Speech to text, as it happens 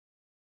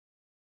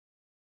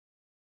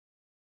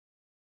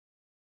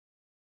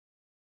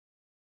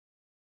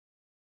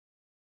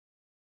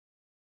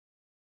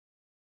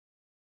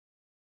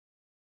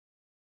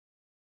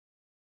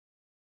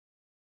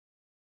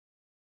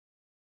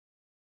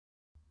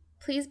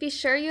Please be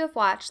sure you have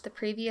watched the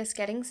previous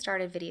Getting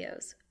Started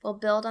videos. We'll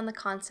build on the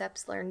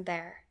concepts learned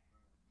there.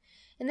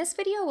 In this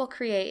video, we'll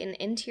create an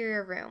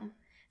interior room,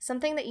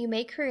 something that you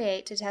may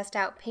create to test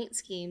out paint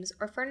schemes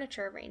or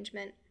furniture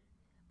arrangement.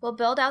 We'll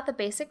build out the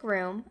basic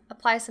room,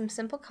 apply some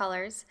simple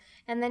colors,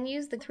 and then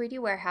use the 3D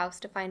warehouse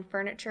to find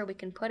furniture we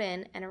can put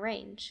in and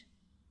arrange.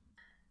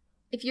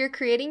 If you're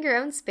creating your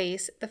own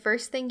space, the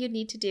first thing you'd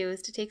need to do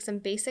is to take some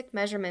basic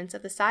measurements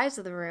of the size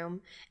of the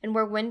room and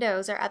where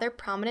windows or other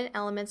prominent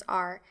elements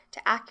are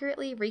to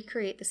accurately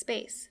recreate the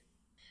space.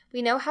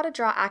 We know how to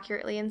draw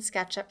accurately in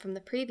SketchUp from the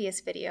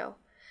previous video.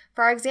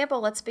 For our example,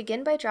 let's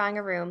begin by drawing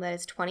a room that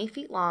is 20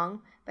 feet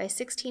long by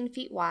 16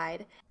 feet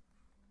wide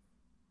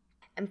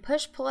and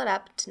pull it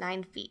up to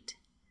 9 feet.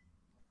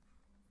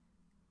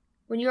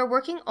 When you are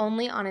working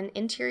only on an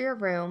interior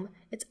room,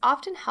 it's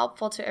often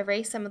helpful to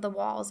erase some of the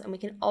walls, and we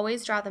can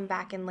always draw them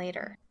back in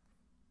later.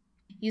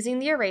 Using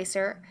the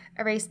eraser,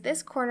 erase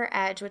this corner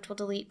edge, which will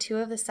delete 2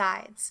 of the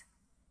sides.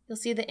 You'll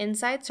see the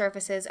inside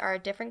surfaces are a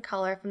different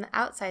color from the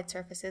outside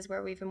surfaces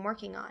where we've been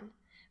working on,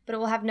 but it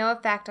will have no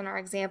effect on our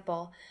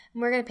example, and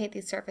we're going to paint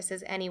these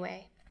surfaces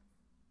anyway.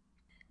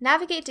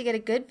 Navigate to get a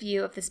good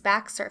view of this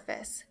back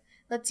surface.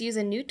 Let's use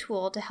a new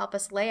tool to help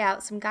us lay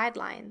out some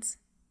guidelines.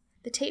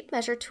 The tape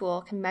measure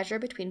tool can measure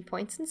between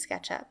points in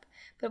SketchUp,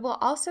 but will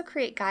also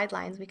create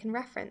guidelines we can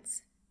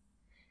reference.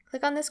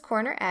 Click on this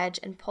corner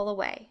edge and pull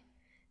away.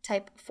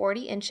 Type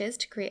 40 inches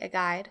to create a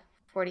guide,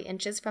 40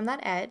 inches from that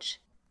edge.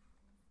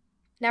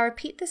 Now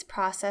repeat this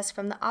process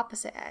from the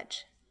opposite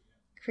edge.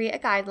 Create a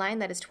guideline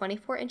that is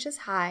 24 inches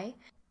high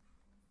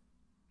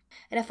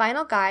and a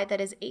final guide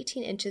that is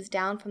 18 inches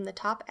down from the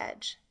top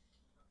edge.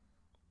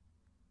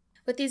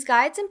 With these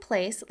guides in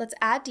place, let's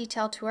add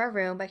detail to our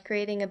room by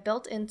creating a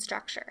built-in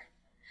structure.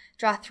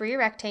 Draw 3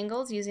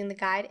 rectangles using the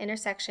guide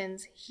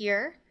intersections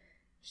here,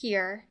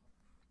 here,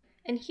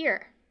 and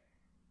here.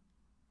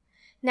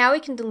 Now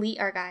we can delete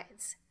our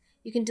guides.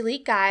 You can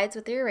delete guides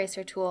with the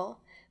eraser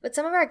tool, but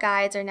some of our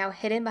guides are now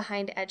hidden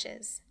behind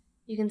edges.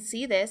 You can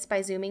see this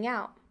by zooming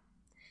out.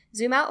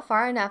 Zoom out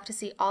far enough to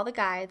see all the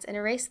guides and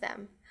erase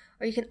them,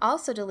 or you can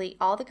also delete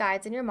all the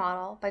guides in your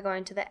model by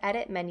going to the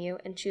Edit menu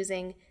and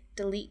choosing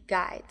Delete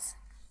Guides.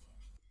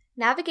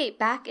 Navigate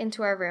back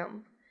into our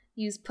room.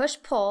 Use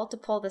push-pull to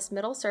pull this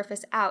middle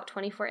surface out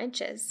 24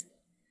 inches.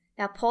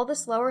 Now pull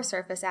this lower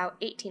surface out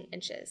 18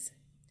 inches.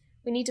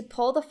 We need to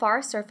pull the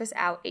far surface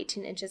out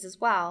 18 inches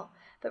as well,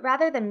 but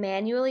rather than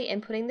manually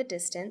inputting the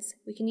distance,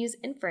 we can use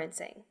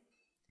inferencing.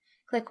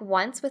 Click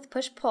once with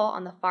push-pull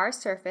on the far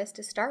surface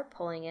to start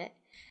pulling it,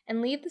 and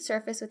leave the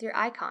surface with your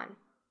icon.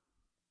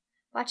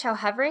 Watch how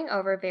hovering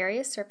over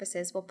various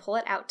surfaces will pull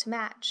it out to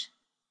match.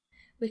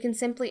 We can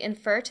simply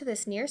infer to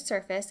this near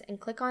surface and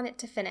click on it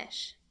to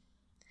finish.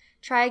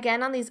 Try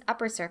again on these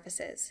upper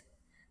surfaces.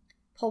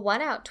 Pull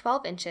one out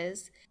 12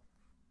 inches,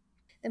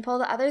 then pull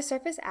the other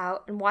surface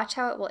out and watch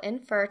how it will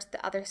infer to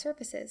the other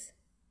surfaces.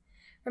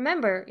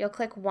 Remember, you'll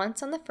click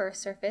once on the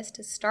first surface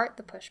to start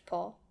the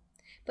push-pull,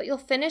 but you'll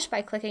finish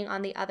by clicking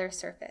on the other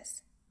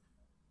surface.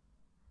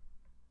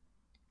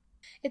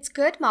 It's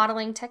good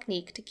modeling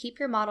technique to keep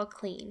your model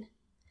clean.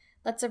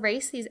 Let's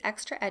erase these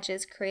extra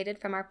edges created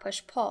from our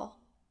push-pull.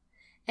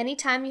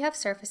 Anytime you have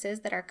surfaces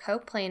that are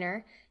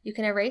coplanar, you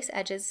can erase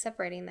edges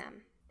separating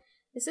them.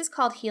 This is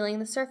called healing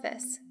the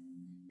surface.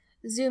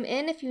 Zoom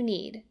in if you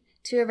need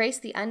to erase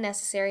the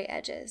unnecessary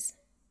edges.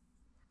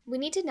 We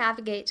need to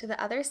navigate to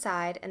the other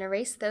side and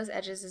erase those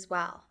edges as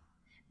well.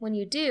 When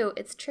you do,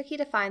 it's tricky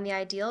to find the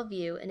ideal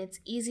view and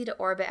it's easy to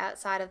orbit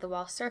outside of the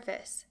wall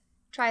surface.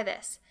 Try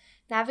this.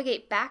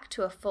 Navigate back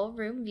to a full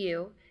room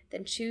view,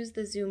 then choose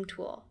the Zoom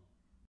tool.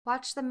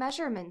 Watch the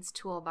Measurements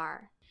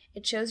toolbar.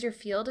 It shows your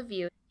field of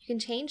view. You can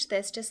change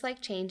this just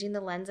like changing the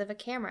lens of a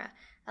camera,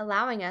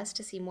 allowing us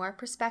to see more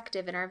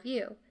perspective in our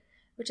view,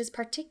 which is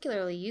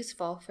particularly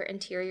useful for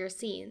interior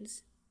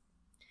scenes.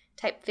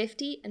 Type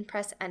 50 and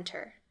press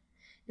Enter.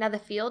 Now the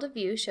field of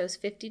view shows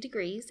 50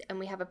 degrees and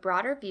we have a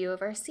broader view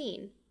of our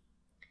scene.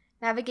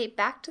 Navigate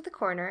back to the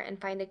corner and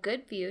find a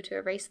good view to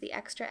erase the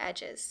extra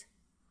edges.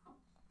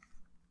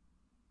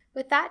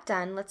 With that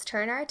done, let's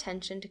turn our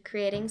attention to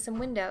creating some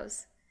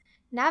windows.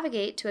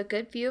 Navigate to a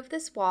good view of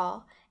this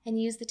wall and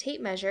use the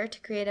tape measure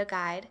to create a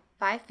guide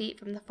 5 feet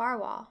from the far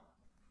wall.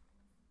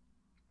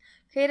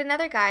 Create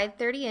another guide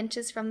 30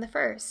 inches from the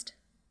first.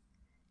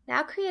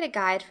 Now create a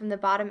guide from the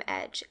bottom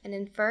edge and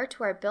infer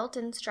to our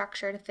built-in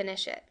structure to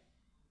finish it.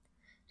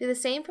 Do the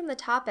same from the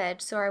top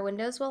edge so our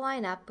windows will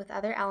line up with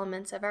other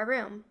elements of our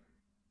room.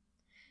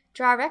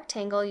 Draw a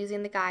rectangle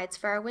using the guides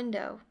for our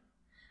window.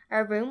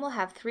 Our room will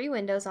have 3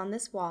 windows on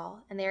this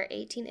wall and they are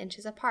 18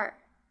 inches apart.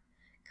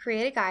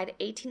 Create a guide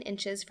 18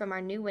 inches from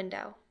our new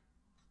window.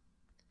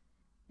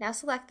 Now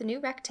select the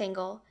new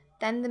rectangle,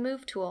 then the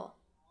Move tool.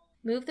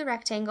 Move the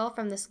rectangle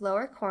from this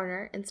lower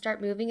corner and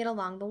start moving it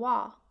along the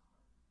wall.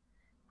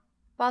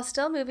 While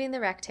still moving the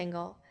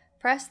rectangle,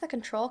 press the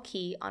Control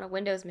key on a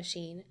Windows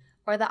machine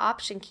or the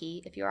Option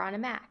key if you are on a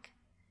Mac.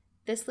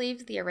 This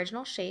leaves the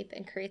original shape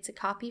and creates a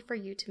copy for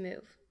you to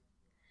move.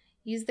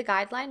 Use the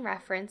guideline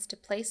reference to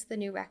place the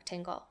new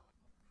rectangle.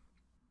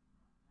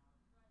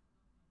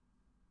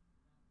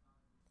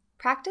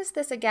 Practice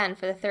this again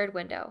for the third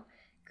window.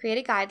 Create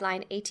a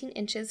guideline 18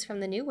 inches from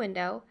the new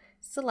window,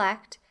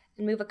 select,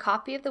 and move a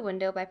copy of the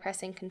window by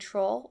pressing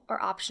Control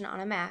or Option on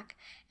a Mac,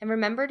 and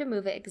remember to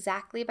move it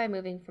exactly by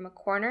moving from a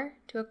corner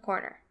to a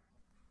corner.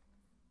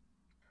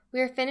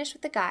 We are finished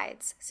with the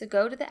guides, so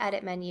go to the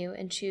Edit menu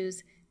and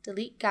choose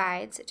Delete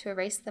Guides to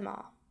erase them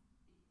all.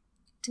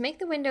 To make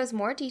the windows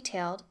more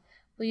detailed,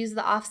 we'll use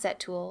the Offset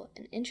tool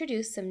and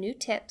introduce some new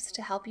tips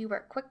to help you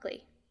work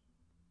quickly.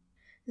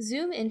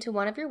 Zoom into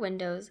one of your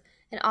windows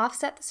and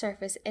offset the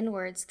surface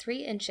inwards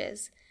 3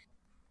 inches.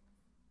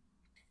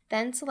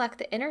 Then select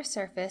the inner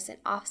surface and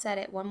offset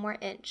it 1 more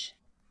inch.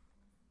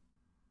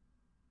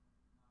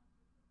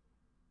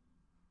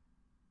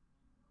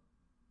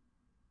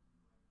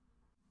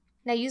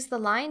 Now use the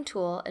Line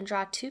tool and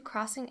draw 2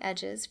 crossing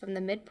edges from the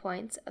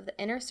midpoints of the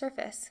inner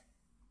surface.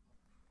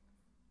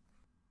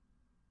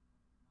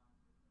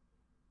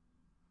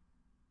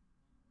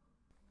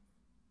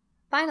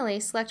 Finally,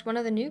 select one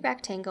of the new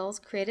rectangles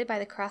created by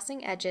the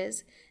crossing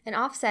edges and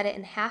offset it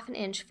in ½ an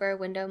inch for a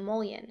window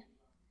mullion.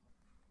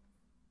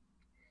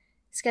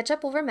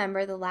 SketchUp will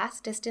remember the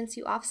last distance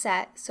you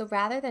offset, so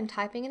rather than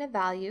typing in a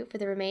value for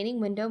the remaining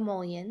window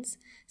mullions,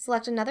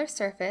 select another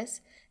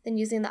surface, then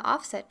using the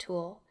Offset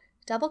tool,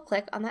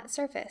 double-click on that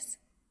surface.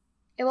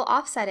 It will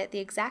offset it the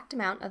exact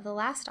amount of the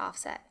last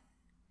offset.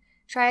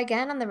 Try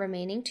again on the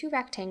remaining 2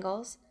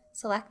 rectangles,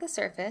 select the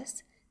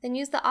surface, then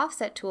use the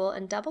Offset tool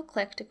and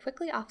double-click to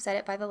quickly offset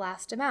it by the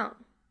last amount.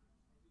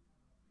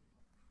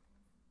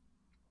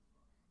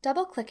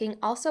 Double-clicking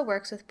also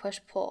works with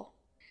Push-Pull.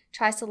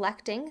 Try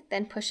selecting,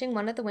 then pushing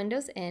one of the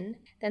windows in,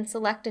 then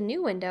select a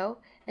new window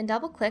and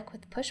double-click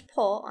with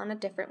Push-Pull on a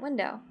different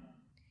window.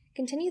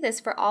 Continue this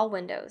for all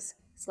windows.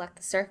 Select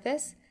the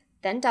surface,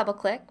 then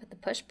double-click with the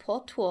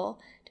Push-Pull tool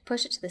to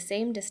push it to the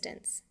same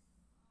distance.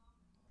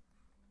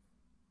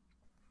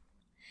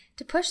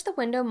 To push the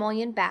window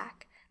mullion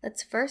back,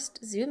 let's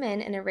first zoom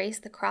in and erase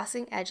the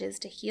crossing edges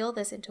to heal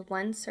this into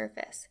one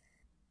surface.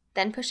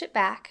 Then push it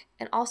back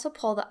and also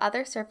pull the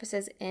other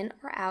surfaces in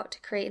or out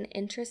to create an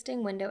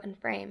interesting window and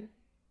frame.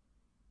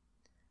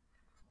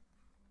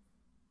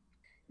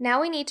 Now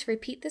we need to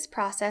repeat this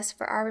process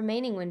for our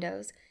remaining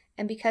windows,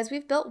 and because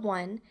we've built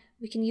one,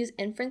 we can use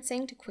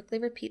inferencing to quickly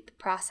repeat the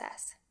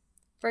process.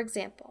 For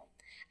example,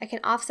 I can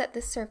offset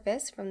this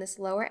surface from this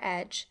lower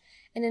edge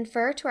and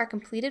infer to our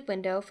completed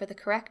window for the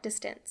correct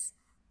distance.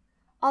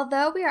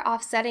 Although we are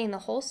offsetting the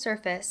whole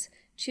surface,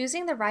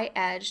 choosing the right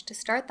edge to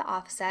start the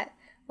offset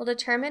will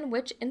determine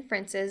which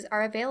inferences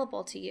are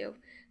available to you.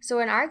 So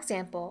in our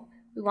example,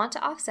 we want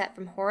to offset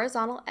from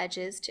horizontal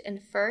edges to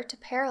infer to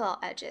parallel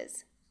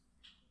edges.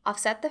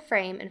 Offset the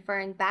frame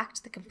inferring back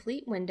to the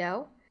complete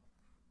window.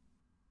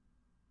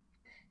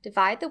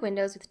 Divide the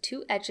windows with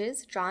 2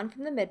 edges drawn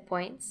from the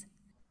midpoints.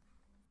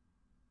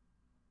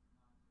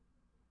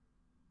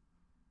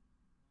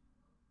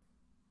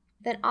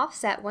 Then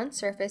offset one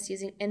surface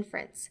using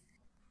inference,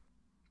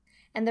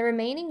 and the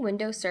remaining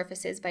window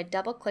surfaces by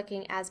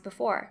double-clicking as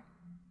before.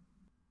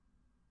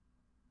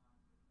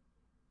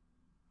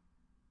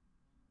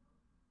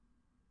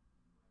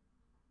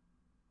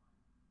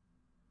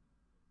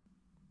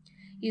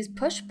 Use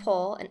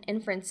push-pull and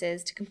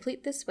inferences to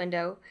complete this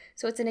window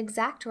so it's an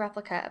exact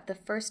replica of the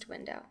first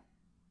window.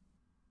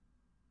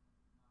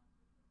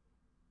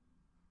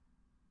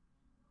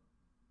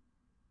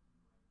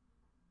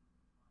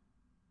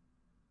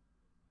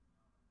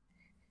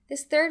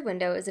 This third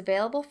window is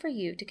available for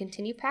you to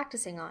continue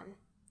practicing on.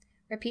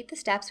 Repeat the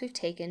steps we've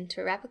taken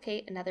to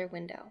replicate another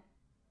window.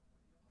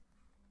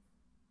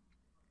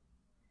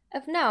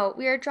 Of note,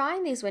 we are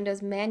drawing these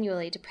windows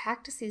manually to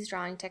practice these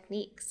drawing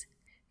techniques.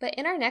 But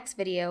in our next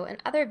video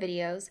and other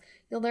videos,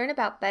 you'll learn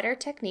about better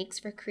techniques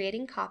for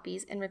creating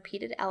copies and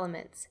repeated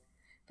elements.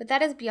 But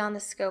that is beyond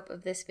the scope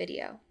of this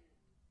video.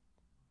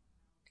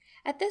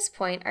 At this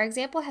point, our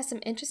example has some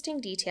interesting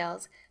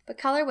details, but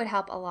color would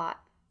help a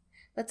lot.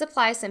 Let's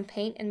apply some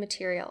paint and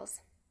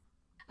materials.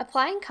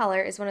 Applying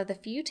color is one of the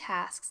few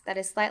tasks that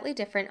is slightly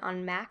different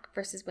on Mac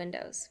versus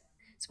Windows.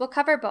 So we'll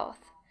cover both.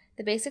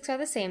 The basics are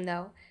the same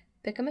though.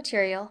 Pick a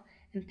material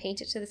and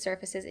paint it to the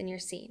surfaces in your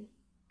scene.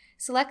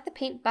 Select the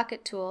Paint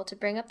Bucket tool to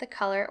bring up the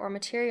Color or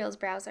Materials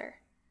browser.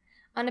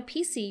 On a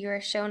PC, you are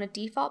shown a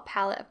default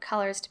palette of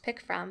colors to pick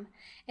from,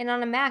 and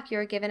on a Mac, you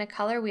are given a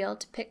color wheel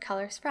to pick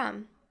colors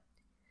from.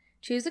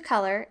 Choose a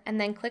color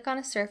and then click on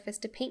a surface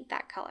to paint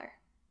that color.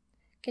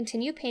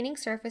 Continue painting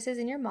surfaces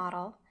in your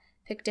model,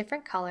 pick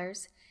different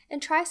colors,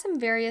 and try some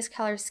various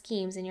color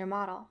schemes in your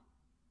model.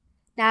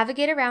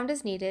 Navigate around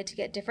as needed to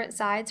get different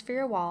sides for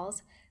your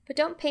walls, but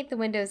don't paint the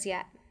windows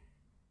yet.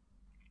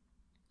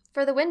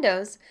 For the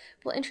windows,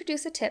 we'll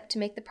introduce a tip to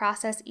make the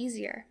process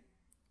easier.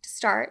 To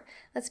start,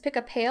 let's pick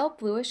a pale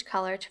bluish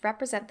color to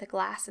represent the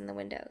glass in the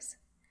windows.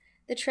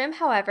 The trim,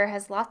 however,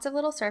 has lots of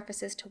little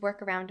surfaces to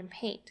work around and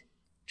paint.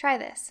 Try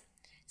this.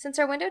 Since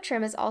our window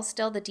trim is all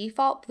still the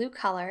default blue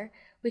color,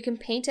 we can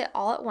paint it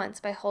all at once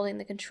by holding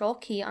the Control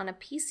key on a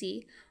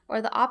PC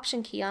or the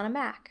Option key on a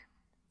Mac.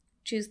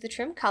 Choose the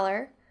trim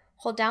color,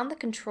 hold down the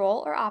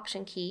Control or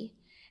Option key,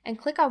 and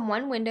click on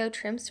one window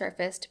trim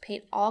surface to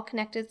paint all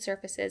connected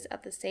surfaces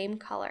of the same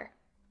color.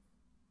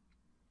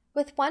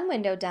 With one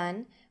window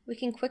done, we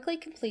can quickly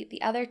complete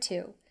the other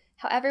two.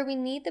 However, we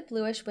need the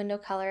bluish window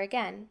color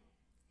again.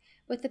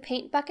 With the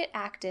paint bucket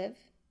active,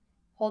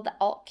 hold the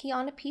Alt key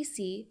on a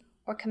PC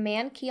or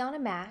Command key on a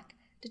Mac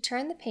to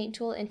turn the paint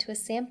tool into a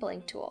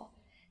sampling tool.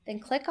 Then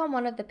click on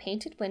one of the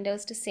painted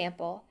windows to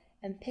sample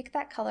and pick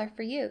that color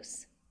for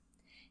use.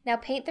 Now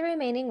paint the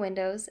remaining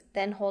windows,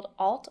 then hold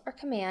Alt or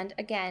Command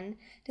again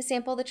to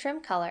sample the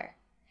trim color.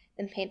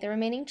 Then paint the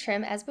remaining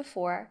trim as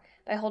before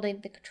by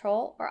holding the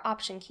Control or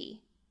Option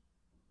key.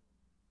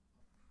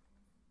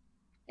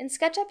 In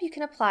SketchUp, you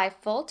can apply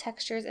full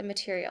textures and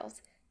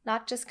materials,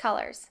 not just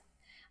colors.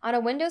 On a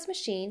Windows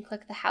machine,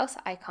 click the house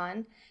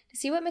icon to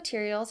see what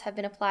materials have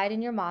been applied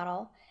in your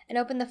model, and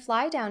open the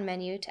Fly Down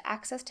menu to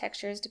access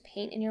textures to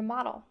paint in your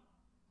model.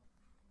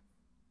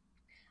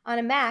 On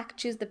a Mac,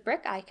 choose the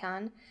brick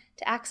icon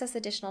to access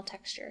additional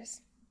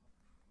textures.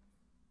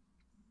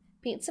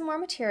 Paint some more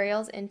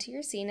materials into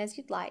your scene as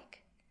you'd like.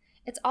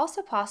 It's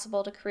also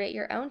possible to create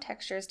your own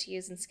textures to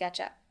use in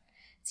SketchUp.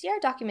 See our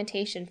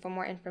documentation for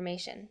more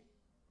information.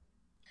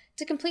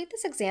 To complete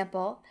this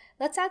example,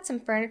 let's add some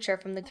furniture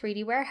from the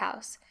 3D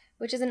Warehouse,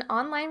 which is an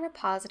online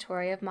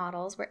repository of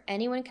models where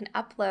anyone can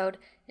upload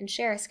and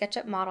share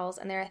SketchUp models,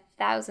 and there are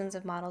thousands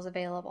of models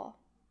available.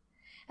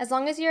 As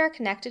long as you are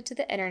connected to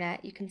the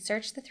internet, you can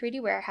search the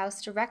 3D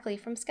Warehouse directly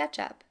from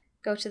SketchUp.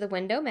 Go to the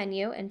Window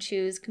menu and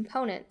choose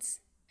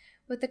Components.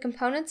 With the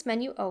Components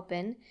menu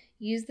open,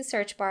 use the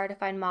search bar to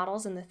find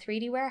models in the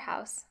 3D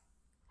Warehouse.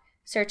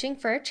 Searching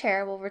for a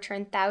chair will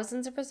return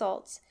thousands of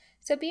results,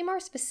 so be more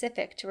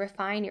specific to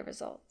refine your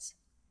results.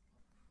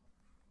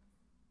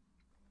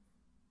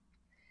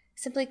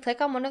 Simply click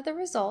on one of the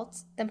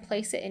results, then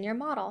place it in your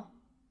model.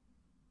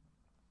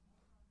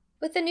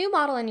 With the new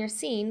model in your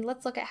scene,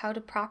 let's look at how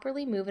to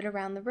properly move it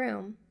around the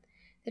room.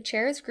 The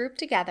chair is grouped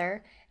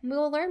together, and we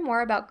will learn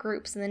more about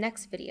groups in the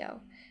next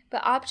video,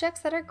 but objects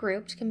that are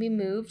grouped can be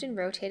moved and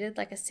rotated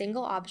like a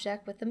single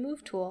object with the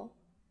Move tool.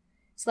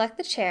 Select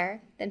the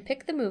chair, then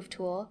pick the Move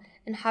tool,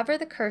 and hover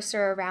the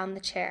cursor around the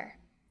chair.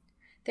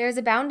 There is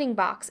a bounding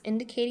box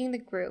indicating the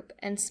group,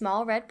 and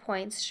small red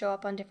points show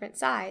up on different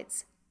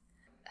sides.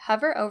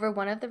 Hover over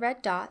one of the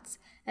red dots,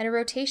 and a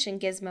rotation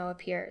gizmo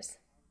appears.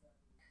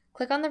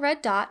 Click on the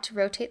red dot to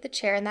rotate the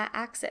chair in that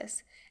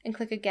axis, and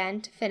click again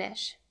to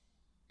finish.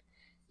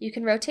 You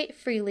can rotate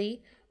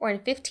freely or in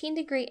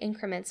 15-degree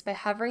increments by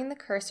hovering the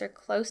cursor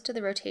close to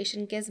the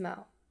rotation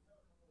gizmo.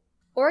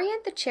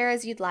 Orient the chair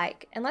as you'd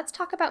like, and let's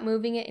talk about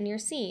moving it in your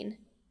scene.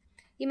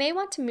 You may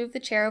want to move the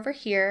chair over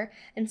here,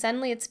 and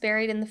suddenly it's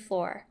buried in the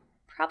floor.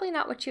 Probably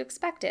not what you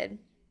expected.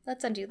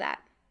 Let's undo that.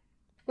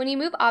 When you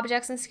move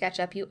objects in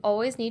SketchUp, you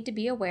always need to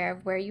be aware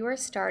of where you are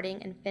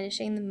starting and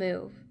finishing the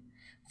move.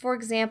 For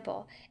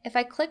example, if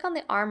I click on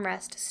the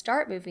armrest to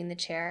start moving the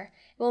chair,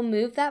 it will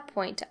move that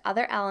point to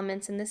other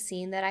elements in the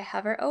scene that I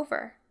hover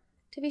over.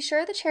 To be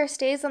sure the chair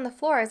stays on the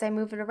floor as I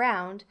move it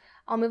around,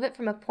 I'll move it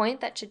from a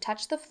point that should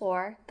touch the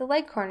floor, the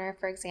leg corner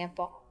for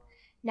example.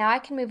 Now I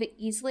can move it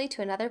easily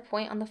to another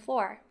point on the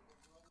floor.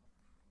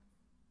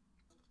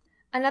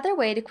 Another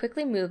way to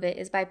quickly move it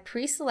is by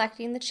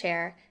pre-selecting the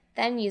chair,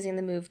 then using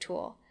the Move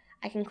tool.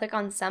 I can click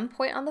on some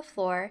point on the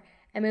floor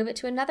and move it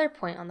to another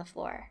point on the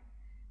floor.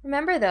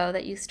 Remember though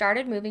that you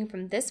started moving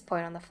from this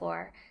point on the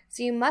floor,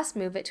 so you must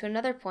move it to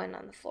another point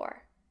on the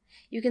floor.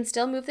 You can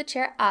still move the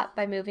chair up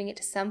by moving it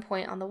to some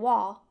point on the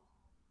wall.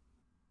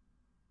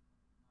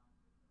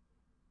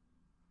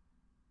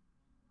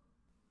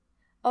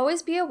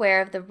 Always be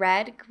aware of the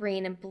red,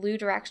 green, and blue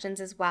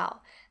directions as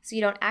well, so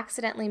you don't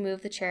accidentally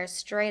move the chair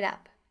straight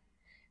up.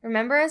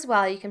 Remember as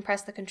well you can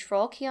press the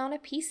Control key on a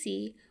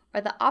PC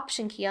or the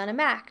Option key on a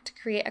Mac to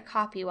create a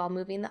copy while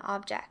moving the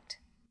object.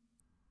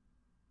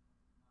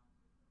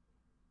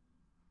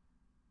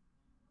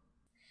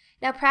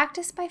 Now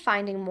practice by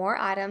finding more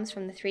items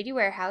from the 3D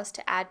Warehouse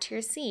to add to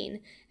your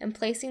scene and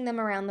placing them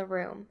around the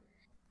room.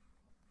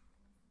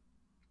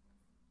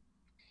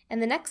 In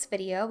the next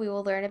video, we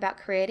will learn about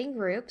creating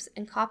groups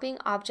and copying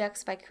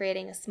objects by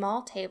creating a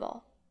small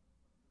table.